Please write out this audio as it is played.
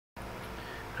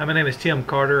Hi, my name is Tim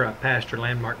Carter. I pastor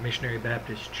Landmark Missionary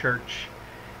Baptist Church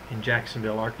in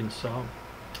Jacksonville, Arkansas.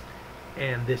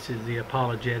 And this is the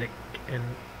Apologetic and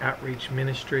Outreach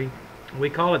Ministry.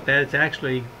 We call it that. It's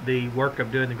actually the work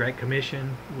of doing the Great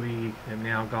Commission. We have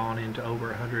now gone into over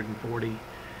 140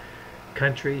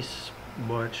 countries,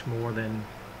 much more than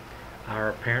our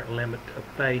apparent limit of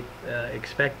faith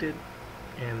expected.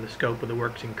 And the scope of the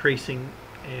work's increasing.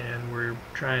 And we're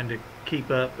trying to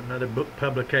keep up. Another book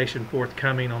publication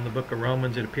forthcoming on the book of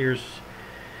Romans. It appears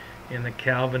in the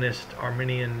Calvinist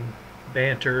Arminian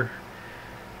banter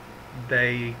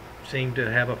they seem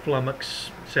to have a flummox,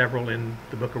 several in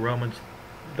the book of Romans.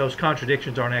 Those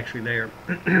contradictions aren't actually there,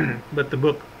 but the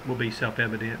book will be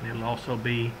self-evident, and it'll also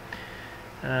be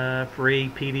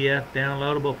free PDF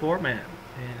downloadable format.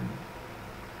 And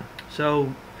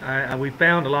so we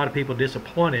found a lot of people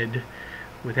disappointed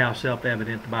with how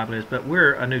self-evident the Bible is, but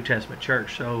we're a New Testament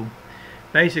church, so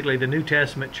basically the New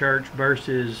Testament church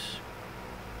versus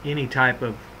any type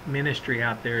of ministry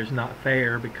out there is not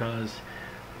fair because,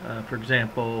 for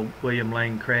example, William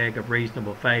Lane Craig of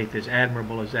Reasonable Faith, as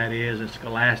admirable as that is, as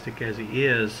scholastic as he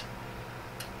is,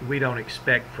 we don't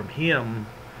expect from him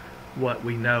what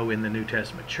we know in the New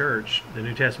Testament church. The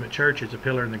New Testament church is a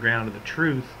pillar in the ground of the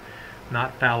truth,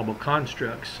 not fallible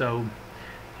constructs, so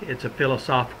it's a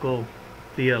philosophical,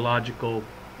 theological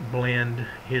blend.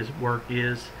 His work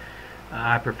is.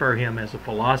 I prefer him as a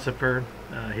philosopher.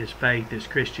 His faith is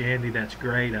Christianity. That's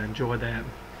great. I enjoy that.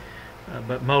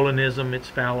 But Molinism, it's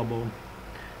fallible,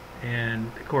 and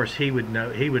of course he would know.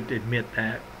 He would admit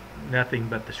that nothing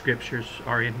but the scriptures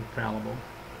are infallible.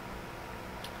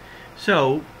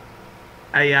 So,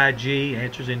 AIG,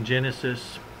 Answers in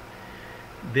Genesis.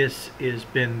 This has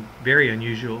been very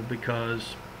unusual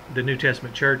because the New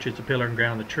Testament church is the pillar and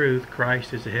ground of the truth.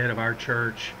 Christ is the head of our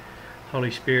church. Holy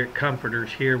Spirit,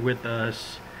 comforters here with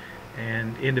us.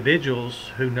 And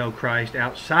individuals who know Christ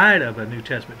outside of a New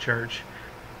Testament church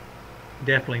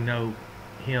definitely know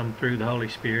Him through the Holy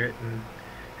Spirit and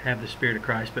have the Spirit of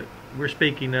Christ. But we're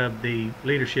speaking of the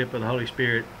leadership of the Holy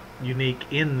Spirit unique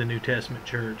in the New Testament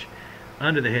church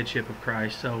under the headship of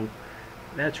Christ. So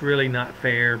that's really not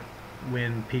fair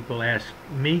when people ask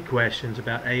me questions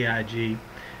about AIG.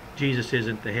 Jesus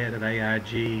isn't the head of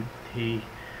AIG.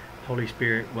 Holy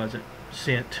Spirit wasn't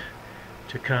sent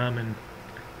to come and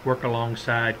work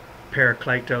alongside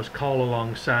Parakletos, call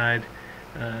alongside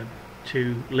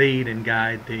to lead and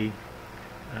guide the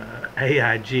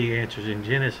AIG, Answers in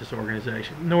Genesis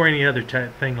organization, nor any other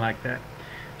thing like that.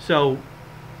 So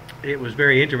it was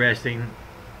very interesting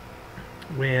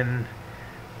when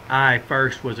I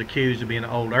first was accused of being an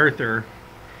old earther.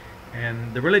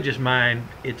 And the religious mind,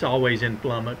 it's always in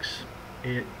flummox.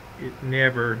 It can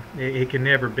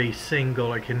never be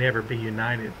single. It can never be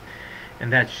united,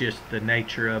 and that's just the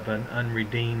nature of an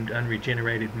unredeemed,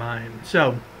 unregenerated mind.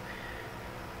 So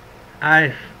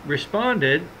I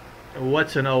responded,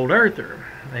 "What's an old earther?"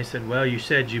 They said, "Well, you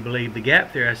said you believe the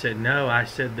gap theory." I said, "No, I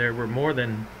said there were more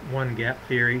than one gap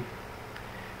theory.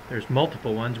 There's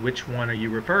multiple ones. Which one are you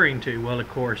referring to?" Well, of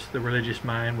course, the religious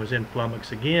mind was in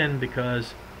flummox again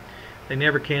because they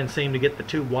never can seem to get the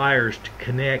two wires to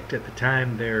connect at the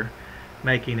time they're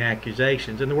making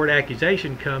accusations. And the word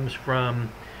accusation comes from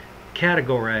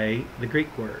categore, the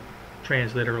Greek word,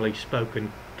 transliterally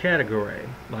spoken category,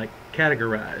 like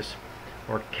categorize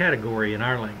or category in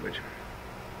our language.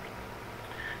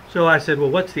 So I said,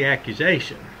 "Well, what's the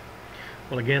accusation?"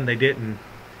 Well, again, they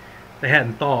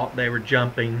hadn't thought. They were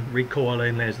jumping,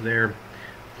 recoiling as their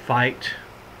fight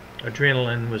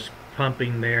adrenaline was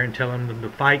pumping there and telling them to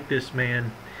fight this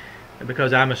man. And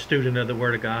because I'm a student of the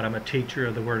Word of God, I'm a teacher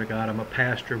of the Word of God, I'm a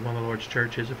pastor of one of the Lord's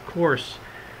churches, of course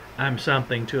I'm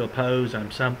something to oppose.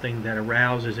 I'm something that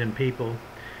arouses in people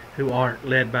who aren't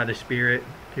led by the Spirit,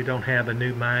 who don't have a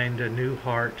new mind, a new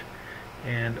heart,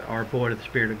 and are void of the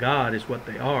Spirit of God is what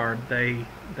they are. They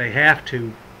have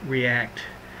to react,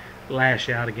 lash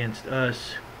out against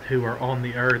us who are on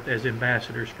the earth as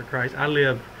ambassadors for Christ.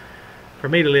 For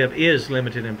me to live is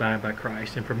limited and bound by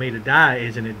Christ, and for me to die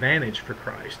is an advantage for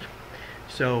Christ.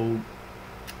 So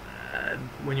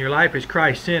when your life is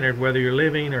Christ-centered, whether you're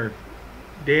living or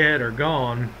dead or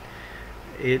gone,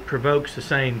 it provokes the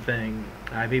same thing.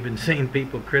 I've even seen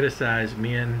people criticize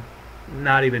men,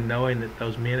 not even knowing that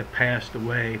those men have passed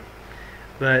away.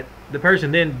 But the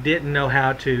person then didn't know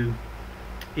how to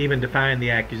even define the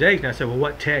accusation. I said, "Well,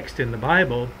 what text in the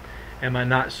Bible am I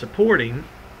not supporting,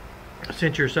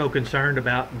 since you're so concerned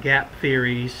about gap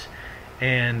theories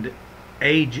and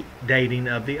age dating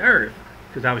of the earth?"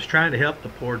 Because I was trying to help the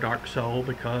poor dark soul,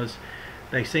 because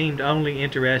they seemed only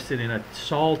interested in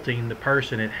assaulting the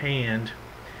person at hand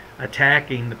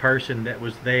attacking the person that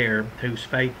was there, who's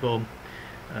faithful,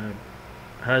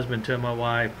 husband to my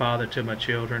wife, father to my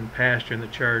children, pastor in the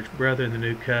church, brother in the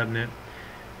new covenant,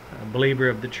 believer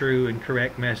of the true and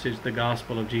correct message, the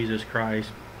gospel of Jesus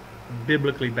Christ,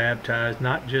 biblically baptized,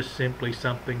 not just simply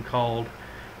something called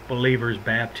believer's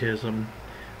baptism,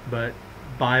 but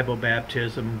Bible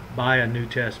baptism by a New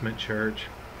Testament church,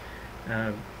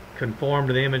 conformed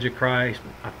to the image of Christ,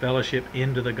 a fellowship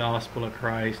into the gospel of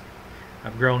Christ.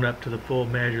 I've grown up to the full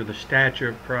measure of the stature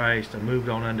of Christ. I moved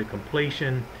on unto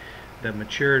completion, the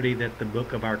maturity that the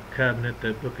book of our covenant,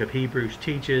 the book of Hebrews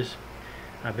teaches.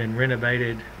 I've been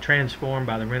renovated, transformed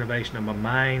by the renovation of my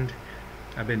mind.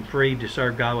 I've been freed to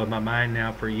serve God with my mind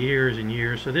now for years and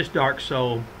years. So this dark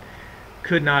soul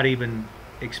could not even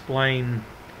explain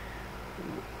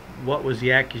what was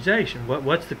the accusation.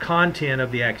 What's the content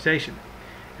of the accusation?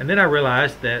 And then I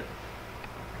realized that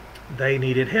they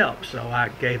needed help. So I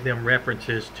gave them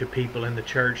references to people in the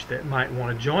church that might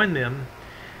want to join them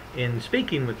in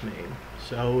speaking with me.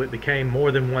 So it became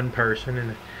more than one person.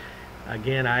 And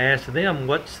again, I asked them,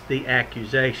 what's the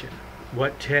accusation?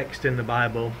 What text in the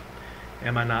Bible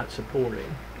am I not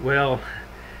supporting? Well,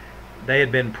 they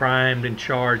had been primed and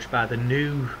charged by the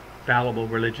new fallible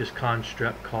religious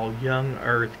construct called young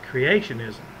earth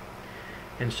creationism.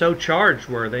 And so charged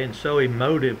were they and so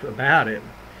emotive about it.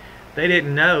 They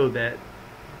didn't know that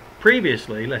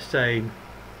previously, let's say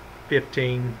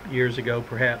 15 years ago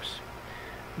perhaps,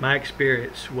 my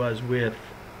experience was with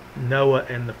Noah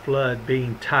and the flood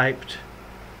being typed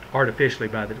artificially,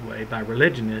 by the way, by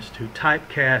religionists who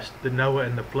typecast the Noah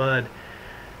and the flood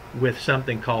with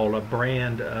something called a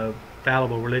brand of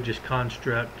fallible religious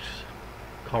constructs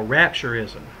called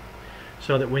rapturism,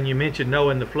 so that when you mention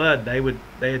Noah and the flood, they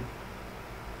had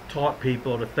taught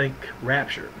people to think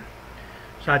rapture.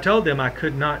 So I told them I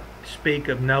could not speak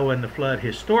of Noah and the flood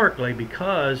historically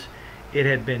because it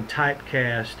had been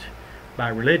typecast by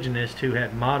religionists who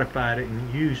had modified it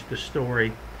and used the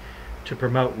story to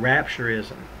promote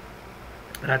rapturism.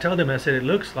 And I told them, I said, it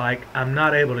looks like I'm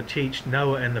not able to teach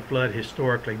Noah and the flood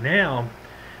historically now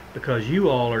because you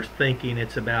all are thinking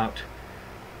it's about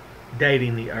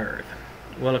dating the earth.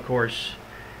 Well, of course,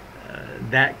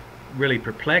 that really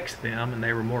perplexed them and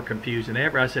they were more confused than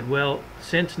ever. I said, well,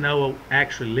 since Noah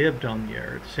actually lived on the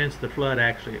earth, since the flood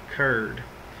actually occurred,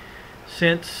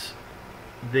 since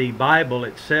the Bible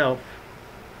itself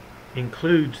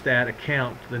includes that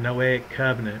account, the Noahic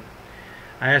covenant,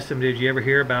 I asked them, did you ever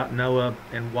hear about Noah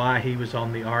and why he was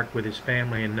on the ark with his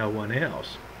family and no one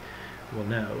else? Well,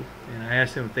 no. And I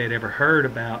asked them if they'd ever heard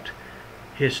about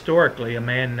historically a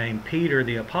man named Peter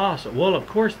the apostle. Well, of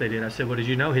course they did. I said, well, did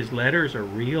you know his letters are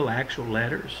real, actual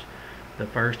letters? The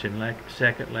first and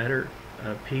second letter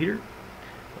of Peter?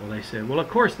 Well, they said, well, of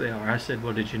course they are. I said,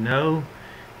 well, did you know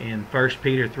in 1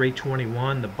 Peter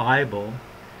 3:21 the Bible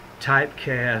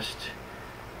typecast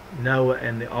Noah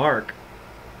and the ark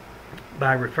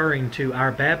by referring to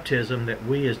our baptism that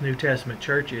we as New Testament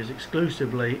churches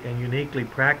exclusively and uniquely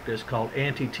practice called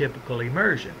anti-typical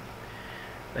immersion?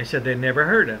 They said they'd never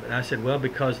heard of it. I said, well,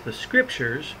 because the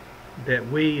scriptures that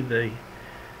we, the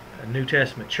New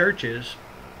Testament churches,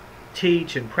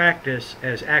 teach and practice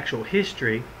as actual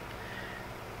history,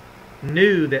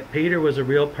 knew that Peter was a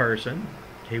real person.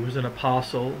 He was an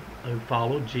apostle who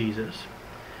followed Jesus.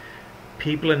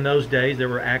 People in those days, there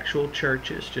were actual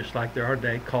churches, just like there are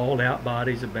today, called out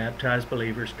bodies of baptized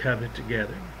believers covenant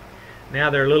together. Now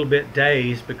they're a little bit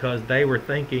dazed because they were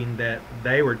thinking that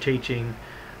they were teaching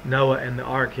Noah and the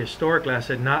ark historically. I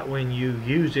said, not when you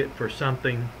use it for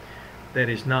something that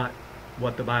is not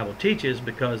what the Bible teaches,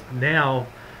 because now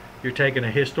you're taking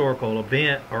a historical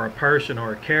event or a person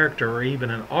or a character or even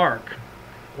an ark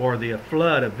or the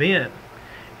flood event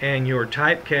and you're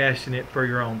typecasting it for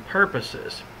your own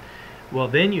purposes. Well,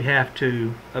 then you have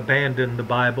to abandon the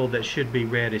Bible that should be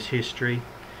read as history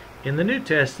in the New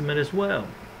Testament as well.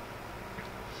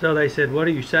 So they said, what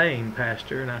are you saying,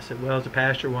 Pastor? And I said, well, as a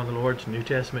pastor of one of the Lord's New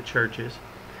Testament churches,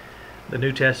 the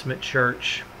New Testament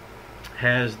church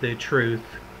has the truth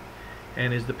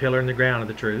and is the pillar and the ground of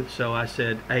the truth. So I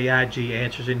said, AIG,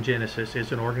 Answers in Genesis,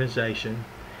 is an organization.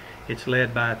 It's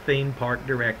led by a theme park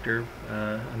director,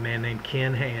 a man named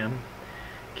Ken Ham.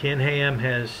 Ken Ham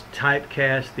has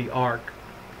typecast the ark,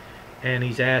 and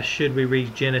he's asked, should we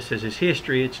read Genesis as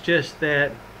history? It's just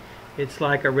that it's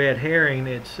like a red herring.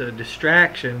 It's a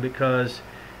distraction, because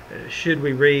should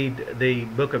we read the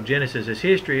book of Genesis as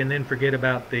history and then forget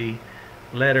about the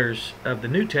letters of the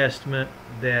New Testament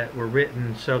that were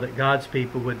written so that God's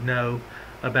people would know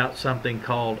about something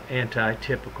called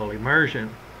anti-typical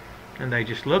immersion? And they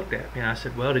just looked at me. I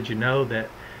said, well, did you know that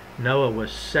Noah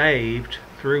was saved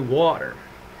through water?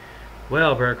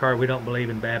 well, Brother Carter, we don't believe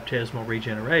in baptismal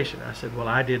regeneration. I said, well,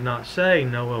 I did not say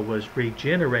Noah was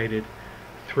regenerated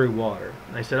through water.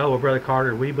 They said, oh, well, Brother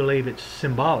Carter, we believe it's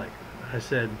symbolic. I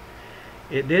said,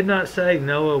 it did not say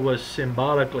Noah was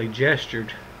symbolically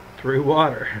gestured through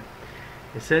water.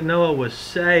 It said Noah was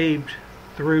saved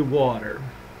through water,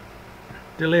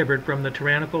 delivered from the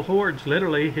tyrannical hordes,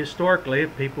 literally, historically,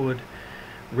 if people would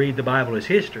read the Bible as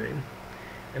history.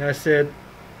 And I said,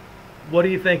 what do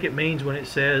you think it means when it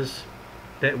says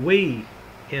that we,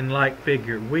 in like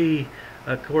figure, we,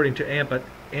 according to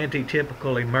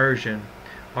antitypical immersion,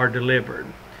 are delivered?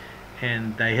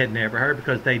 And they had never heard,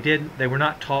 because they were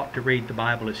not taught to read the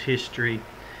Bible as history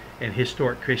and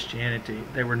historic Christianity.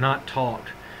 They were not taught.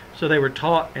 So they were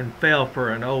taught and fell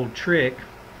for an old trick,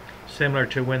 similar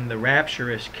to when the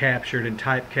rapturists captured and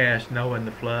typecast Noah and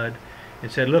the flood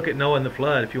and said, look at Noah and the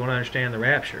flood if you want to understand the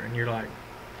rapture. And you're like,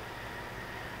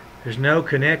 there's no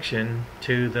connection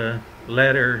to the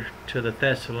letter to the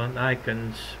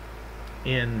Thessalonians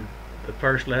in the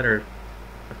first letter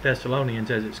of Thessalonians,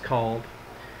 as it's called,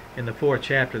 in the 4th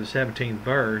chapter, the 17th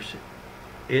verse.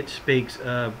 It speaks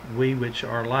of we which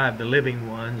are alive, the living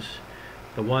ones,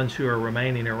 the ones who are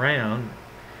remaining around,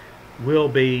 will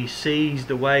be seized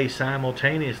away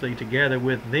simultaneously together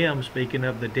with them, speaking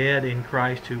of the dead in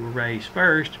Christ who were raised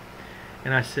first.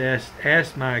 And I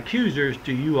asked my accusers,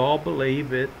 do you all believe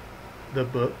that the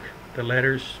book, the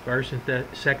letters, 1st and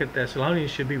 2nd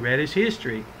Thessalonians, should be read as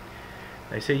history?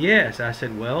 They said yes. I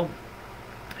said, well,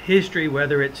 history,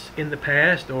 whether it's in the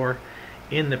past or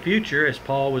in the future, as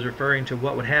Paul was referring to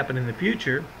what would happen in the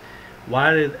future,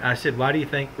 why do you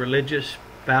think religious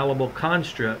fallible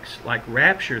constructs like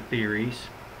rapture theories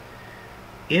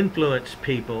influence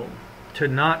people to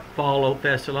not follow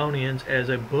Thessalonians as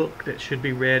a book that should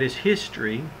be read as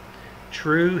history,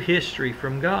 true history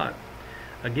from God?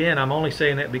 Again, I'm only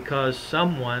saying that because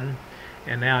someone,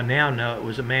 and I now know it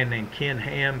was a man named Ken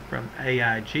Ham from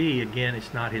AIG. Again,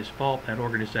 it's not his fault. That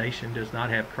organization does not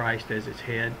have Christ as its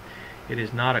head. It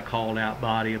is not a called out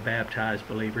body of baptized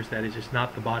believers. That is, it's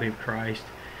not the body of Christ.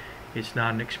 It's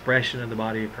not an expression of the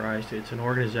body of Christ. It's an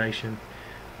organization,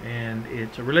 and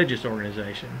it's a religious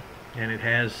organization, and it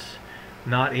has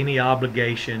not any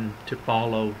obligation to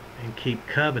follow and keep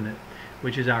covenant,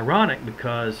 which is ironic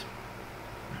because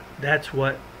that's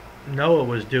what Noah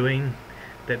was doing,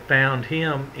 that found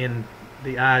him in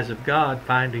the eyes of God,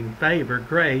 finding favor,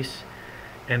 grace,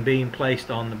 and being placed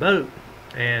on the boat.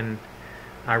 And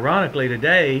ironically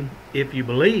today, if you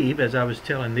believe, as I was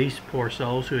telling these poor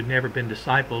souls who had never been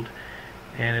discipled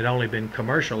and had only been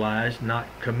commercialized, not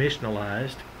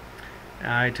commissionalized,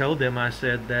 I told them, I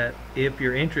said that if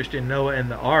you're interested in Noah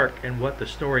and the ark and what the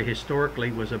story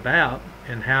historically was about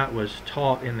and how it was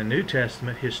taught in the New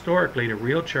Testament historically to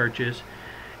real churches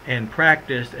and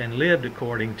practiced and lived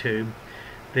according to,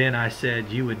 then I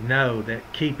said you would know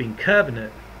that keeping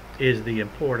covenant is the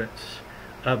importance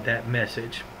of that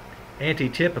message.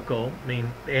 Antitypical,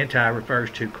 anti refers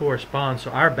to correspond.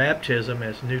 So our baptism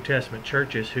as New Testament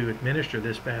churches who administer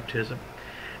this baptism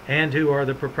and who are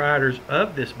the proprietors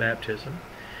of this baptism,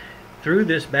 through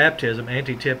this baptism,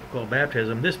 antitypical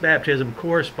baptism, this baptism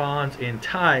corresponds in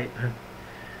type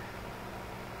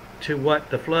to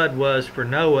what the flood was for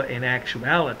Noah in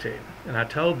actuality. And I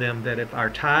told them that if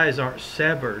our ties aren't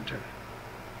severed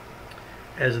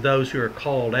as those who are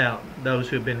called out, those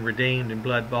who have been redeemed and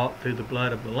blood bought through the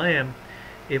blood of the Lamb,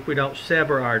 if we don't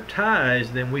sever our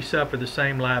ties, then we suffer the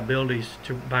same liabilities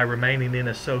by remaining in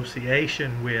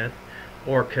association with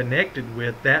or connected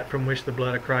with that from which the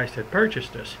blood of Christ had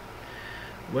purchased us.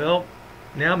 Well,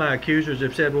 now my accusers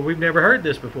have said, well, we've never heard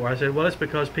this before. I said, well, it's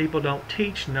because people don't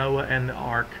teach Noah and the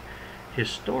ark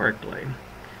historically.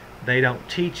 They don't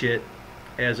teach it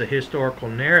as a historical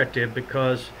narrative,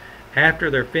 because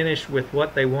after they're finished with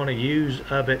what they want to use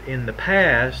of it in the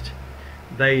past,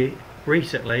 they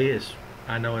recently, as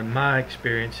I know in my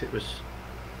experience, it was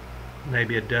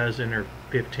maybe a dozen or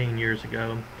 15 years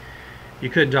ago, you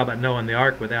couldn't talk about Noah and the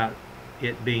ark without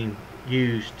it being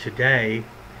used today,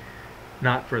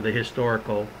 not for the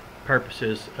historical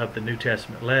purposes of the New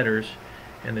Testament letters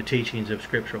and the teachings of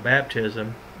scriptural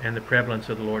baptism and the prevalence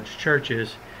of the Lord's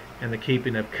churches and the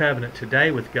keeping of covenant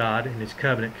today with God and His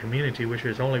covenant community, which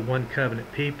is only one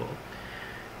covenant people.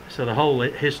 So the whole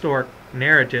historic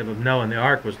narrative of Noah and the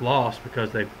ark was lost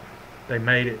because they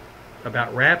made it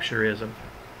about rapturism.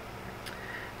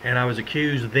 And I was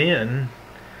accused then,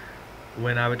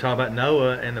 when I would talk about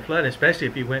Noah and the flood, especially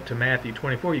if you went to Matthew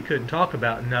 24, you couldn't talk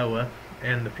about Noah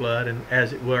and the flood and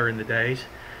as it were in the days,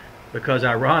 because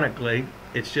ironically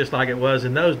it's just like it was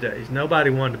in those days. Nobody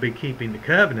wanted to be keeping the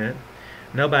covenant.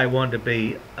 Nobody wanted to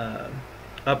be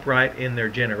upright in their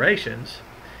generations.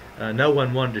 No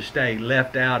one wanted to stay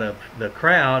left out of the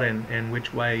crowd and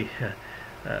which way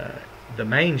the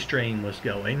mainstream was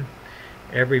going.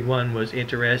 Everyone was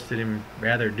interested in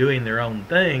rather doing their own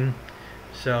thing.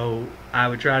 So I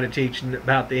would try to teach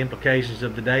about the implications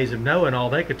of the days of Noah, and all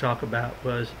they could talk about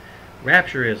was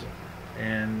rapturism.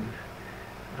 And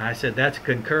I said that's a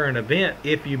concurrent event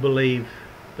if you believe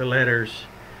the letters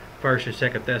 1st and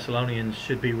 2nd Thessalonians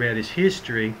should be read as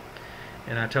history.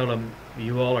 And I told them,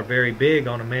 you all are very big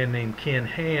on a man named Ken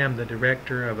Ham, the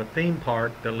director of a theme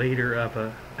park, the leader of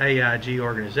a AIG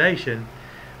organization,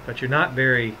 but you're not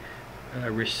very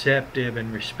receptive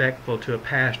and respectful to a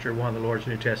pastor of one of the Lord's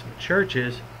New Testament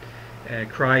churches.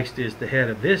 Christ is the head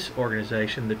of this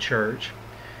organization, the church,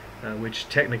 which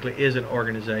technically is an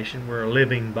organization. We're a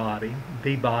living body,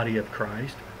 the body of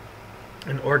Christ,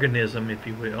 an organism, if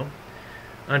you will,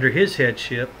 under his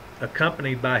headship,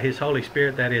 accompanied by his Holy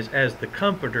Spirit, that is, as the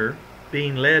Comforter,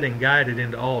 being led and guided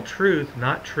into all truth,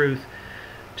 not truth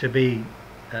to be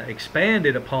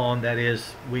expanded upon, that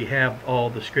is, we have all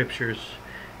the scriptures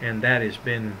and that has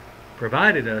been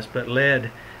provided us, but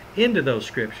led into those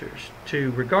scriptures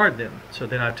to regard them. So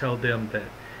then I told them that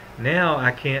now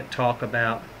I can't talk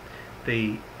about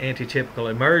the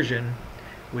antitypical immersion,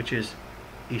 which is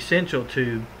essential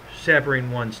to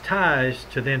severing one's ties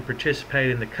to then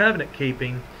participate in the covenant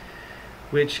keeping,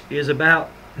 which is about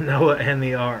Noah and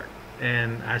the ark.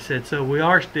 And I said, so we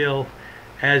are still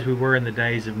as we were in the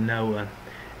days of Noah.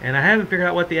 And I haven't figured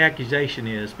out what the accusation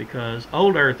is, because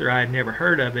Old Earther, I had never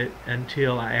heard of it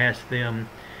until I asked them,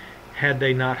 had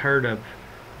they not heard of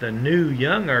the new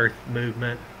Young Earth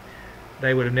movement,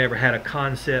 they would have never had a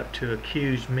concept to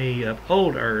accuse me of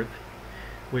Old Earth,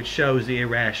 which shows the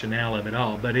irrationality of it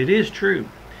all. But it is true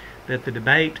that the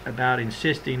debate about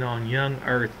insisting on Young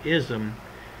Earthism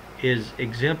is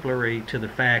exemplary to the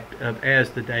fact of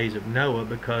as the days of Noah,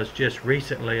 because just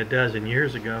recently, a dozen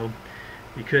years ago,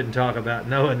 you couldn't talk about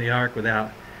Noah and the ark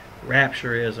without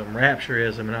rapturism,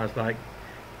 and I was like,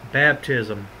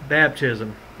 baptism.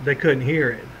 They couldn't hear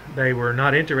it. They were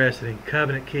not interested in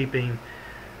covenant keeping,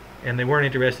 and they weren't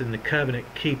interested in the covenant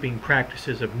keeping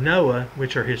practices of Noah,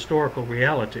 which are historical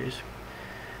realities.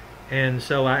 And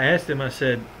so I asked them, I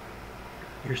said,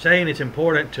 you're saying it's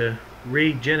important to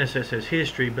read Genesis as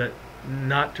history, but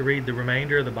not to read the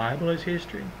remainder of the Bible as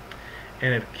history?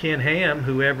 And if Ken Ham,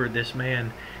 whoever this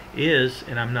man is,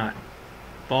 and I'm not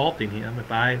faulting him,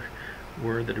 if I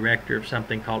were the director of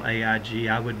something called AIG,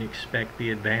 I wouldn't expect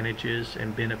the advantages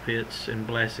and benefits and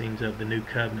blessings of the New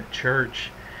Covenant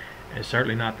Church, and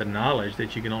certainly not the knowledge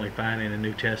that you can only find in a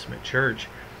New Testament church.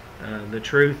 The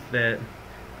truth that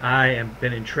I have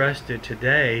been entrusted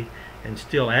today and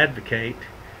still advocate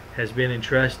has been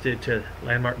entrusted to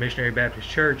Landmark Missionary Baptist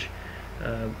Church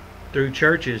through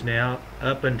churches now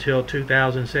up until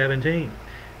 2017.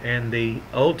 And the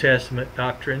Old Testament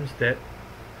doctrines that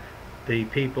the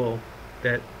people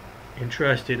that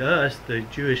entrusted us, the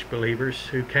Jewish believers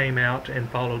who came out and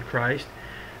followed Christ,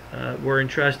 were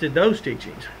entrusted those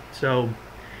teachings. So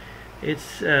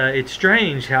it's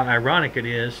strange how ironic it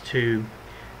is to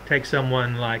take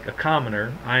someone like a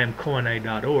commoner.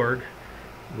 IamKoine.org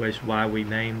was why we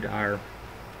named our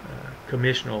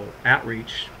commissional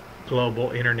outreach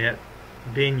global internet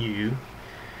venue.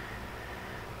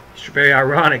 It's very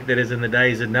ironic that as in the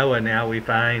days of Noah now we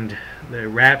find the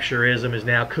rapturism is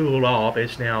now cooled off.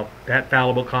 It's now, that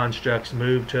fallible construct's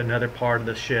moved to another part of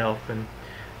the shelf, and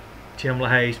Tim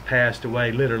LaHaye's passed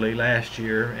away literally last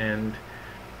year, and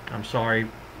I'm sorry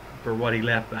for what he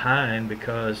left behind,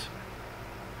 because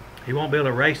he won't be able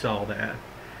to erase all that,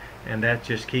 and that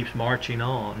just keeps marching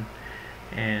on.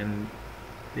 And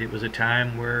it was a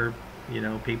time where, you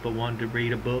know, people wanted to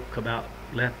read a book about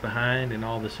Left Behind and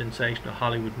all the sensational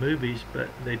Hollywood movies, but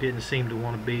they didn't seem to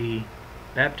want to be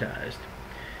baptized.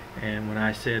 And when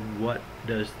I said, what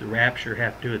does the rapture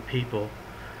have to do with people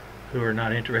who are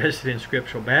not interested in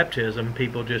scriptural baptism,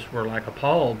 people just were like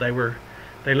appalled. They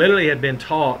literally had been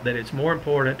taught that it's more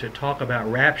important to talk about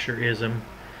rapturism,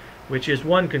 which is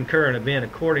one concurrent event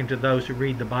according to those who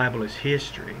read the Bible as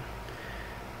history,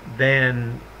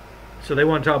 than, so they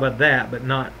want to talk about that, but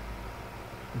not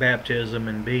baptism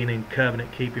and being in covenant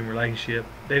keeping relationship.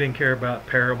 They didn't care about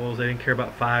parables. They didn't care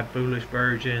about 5 foolish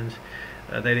virgins.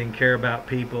 They didn't care about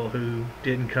people who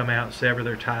didn't come out and sever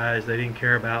their ties. They didn't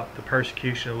care about the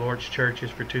persecution of the Lord's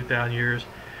churches for 2,000 years.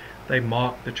 They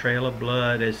mocked the trail of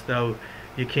blood as though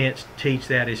you can't teach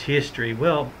that as history.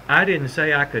 Well, I didn't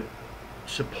say I could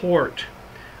support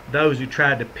those who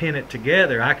tried to pin it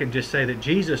together. I can just say that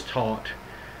Jesus taught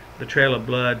the trail of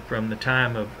blood from the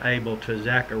time of Abel to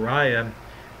Zechariah,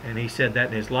 And he said that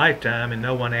in his lifetime, and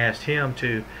no one asked him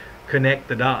to connect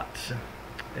the dots.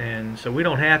 And so we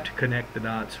don't have to connect the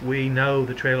dots. We know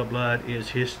the trail of blood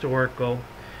is historical.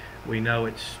 We know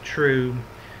it's true.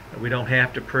 We don't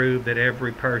have to prove that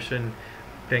every person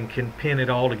can pin it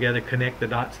all together, connect the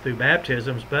dots through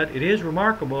baptisms, but it is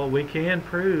remarkable. We can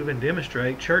prove and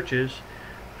demonstrate churches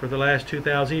for the last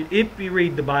 2,000 years if you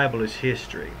read the Bible as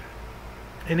history.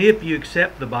 And if you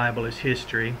accept the Bible as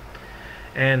history,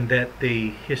 and that the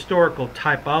historical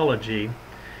typology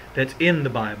that's in the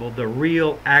Bible, the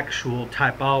real actual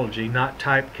typology, not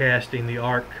typecasting the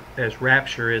ark as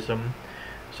rapturism,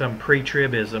 some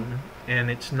pre-tribism, and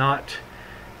it's not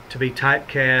to be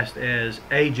typecast as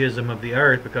ageism of the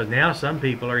earth, because now some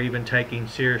people are even taking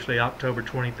seriously October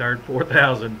 23rd,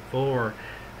 4004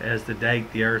 as the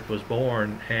date the earth was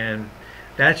born, and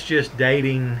that's just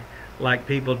dating like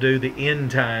people do the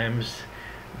end times.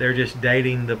 They're just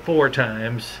dating the 4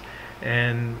 times,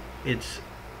 and it's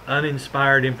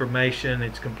uninspired information.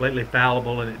 It's completely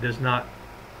fallible, and it does not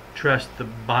trust the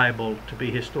Bible to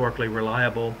be historically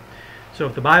reliable. So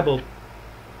if the Bible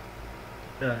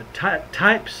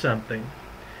types something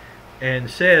and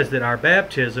says that our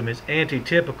baptism is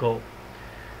antitypical,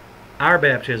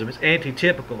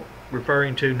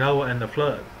 referring to Noah and the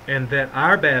flood, and that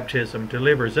our baptism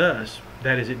delivers us,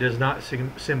 that is, it does not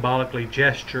symbolically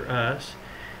gesture us,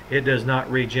 it does not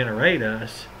regenerate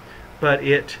us, but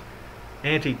it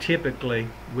antitypically,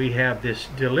 we have this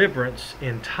deliverance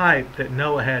in type that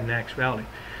Noah had in actuality.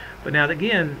 But now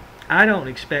again, I don't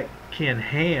expect Ken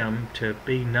Ham to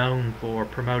be known for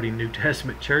promoting New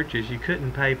Testament churches. You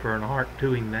couldn't pay for an ark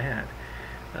doing that.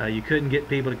 You couldn't get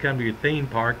people to come to your theme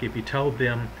park if you told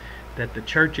them that the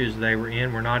churches they were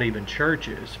in were not even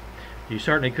churches. You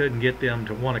certainly couldn't get them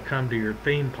to want to come to your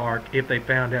theme park if they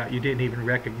found out you didn't even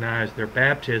recognize their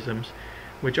baptisms,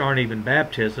 which aren't even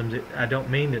baptisms. I don't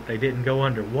mean that they didn't go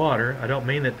underwater. I don't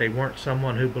mean that they weren't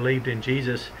someone who believed in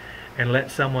Jesus and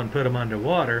let someone put them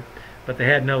underwater, but they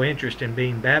had no interest in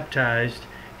being baptized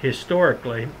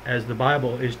historically, as the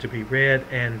Bible is to be read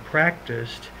and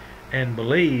practiced and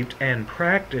believed and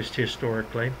practiced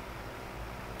historically.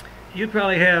 You'd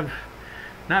probably have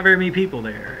not very many people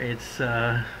there. It's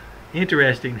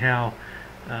interesting how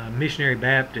a missionary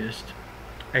Baptist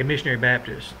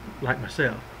like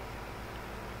myself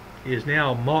is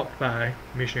now mocked by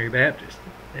missionary Baptists,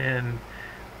 and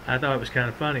I thought it was kind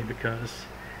of funny because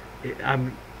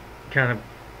I'm kind of,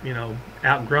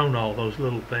 outgrown all those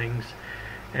little things,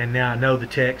 and now I know the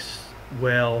text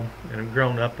well, and I'm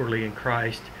grown upwardly in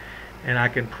Christ, and I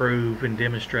can prove and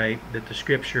demonstrate that the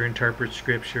Scripture interprets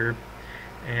Scripture,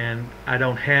 and I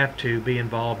don't have to be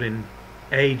involved in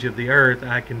age of the earth.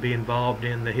 I can be involved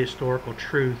in the historical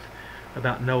truth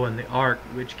about Noah and the ark,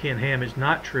 which Ken Ham is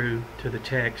not true to the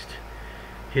text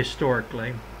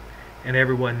historically, and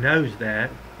everyone knows that,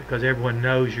 because everyone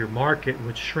knows your market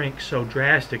would shrink so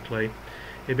drastically.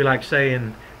 It'd be like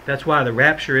saying that's why the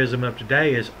rapturism of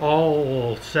today is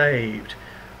all saved,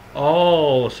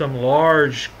 all some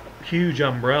large huge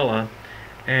umbrella,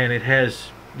 and it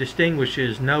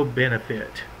distinguishes no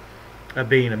benefit of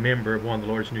being a member of one of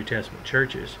the Lord's New Testament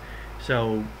churches. So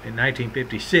in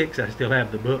 1956, I still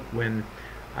have the book when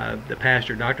the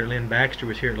pastor, Dr. Lynn Baxter,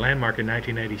 was here at Landmark in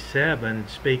 1987,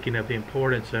 speaking of the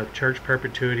importance of church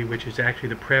perpetuity, which is actually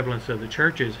the prevalence of the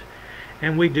churches.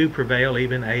 And we do prevail,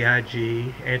 even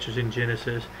AIG, Answers in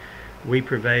Genesis. We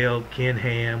prevail Ken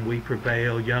Ham. We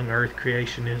prevail young earth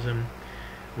creationism.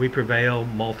 We prevail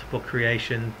multiple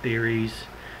creation theories.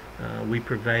 We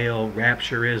prevail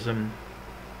rapturism.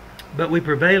 But we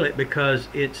prevail it because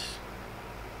it's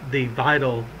the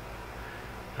vital,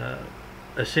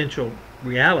 essential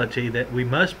reality that we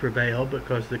must prevail,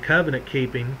 because the covenant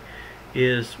keeping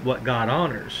is what God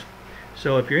honors.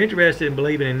 So if you're interested in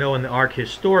believing in knowing the ark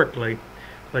historically,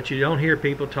 but you don't hear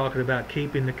people talking about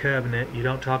keeping the covenant, you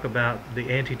don't talk about the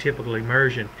antitypical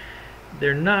immersion,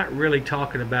 they're not really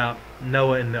talking about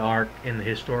Noah and the ark in the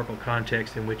historical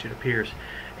context in which it appears.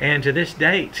 And to this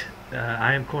date,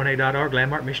 IamCornet.org,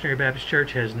 Landmark Missionary Baptist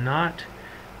Church, has not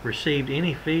received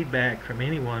any feedback from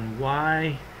anyone.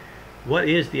 What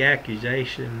is the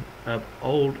accusation of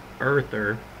old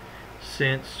earther,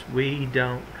 since we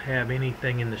don't have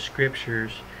anything in the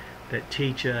Scriptures that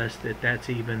teach us that that's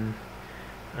even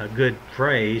a good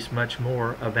phrase, much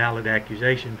more a valid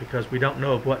accusation, because we don't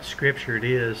know of what Scripture it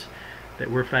is that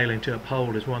we're failing to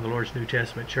uphold as one of the Lord's New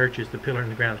Testament churches, the pillar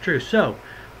and the ground of truth. So,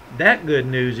 that good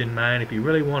news in mind, if you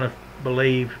really want to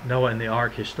believe Noah and the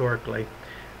ark historically,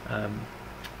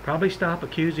 probably stop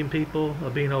accusing people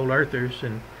of being old earthers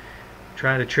and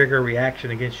trying to trigger a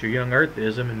reaction against your young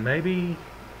earthism, and maybe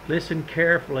listen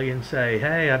carefully and say,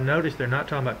 hey, I've noticed they're not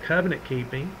talking about covenant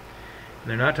keeping, and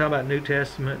they're not talking about New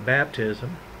Testament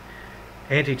baptism,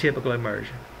 anti-typical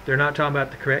immersion. They're not talking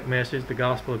about the correct message, the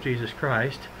gospel of Jesus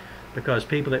Christ, because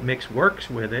people that mix works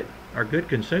with it are good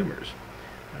consumers.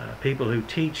 People who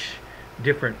teach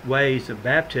different ways of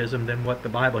baptism than what the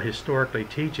Bible historically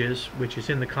teaches, which is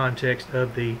in the context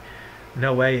of the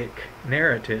Noahic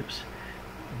narratives,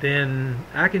 then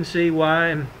I can see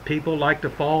why people like to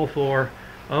fall for,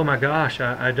 oh my gosh,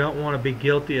 I don't want to be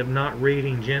guilty of not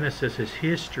reading Genesis as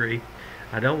history.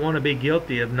 I don't want to be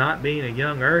guilty of not being a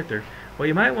young earther. Well,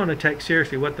 you might want to take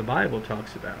seriously what the Bible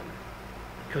talks about.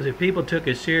 Because if people took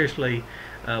as seriously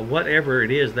whatever it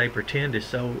is they pretend is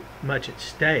so much at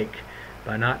stake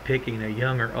by not picking a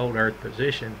young or old earth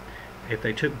position, if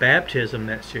they took baptism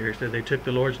that seriously, if they took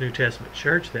the Lord's New Testament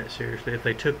church that seriously, if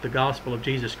they took the gospel of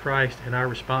Jesus Christ and our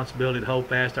responsibility to hold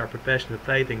fast our profession of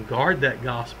faith and guard that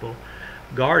gospel,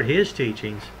 guard his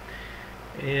teachings,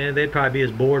 and they'd probably be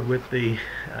as bored with the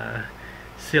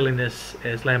silliness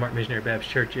as Landmark Missionary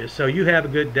Baptist Church is. So you have a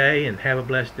good day and have a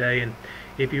blessed day. And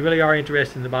if you really are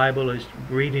interested in the Bible, as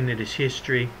reading it as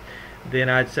history, then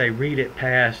I'd say read it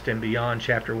past and beyond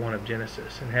chapter 1 of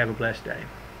Genesis, and have a blessed day.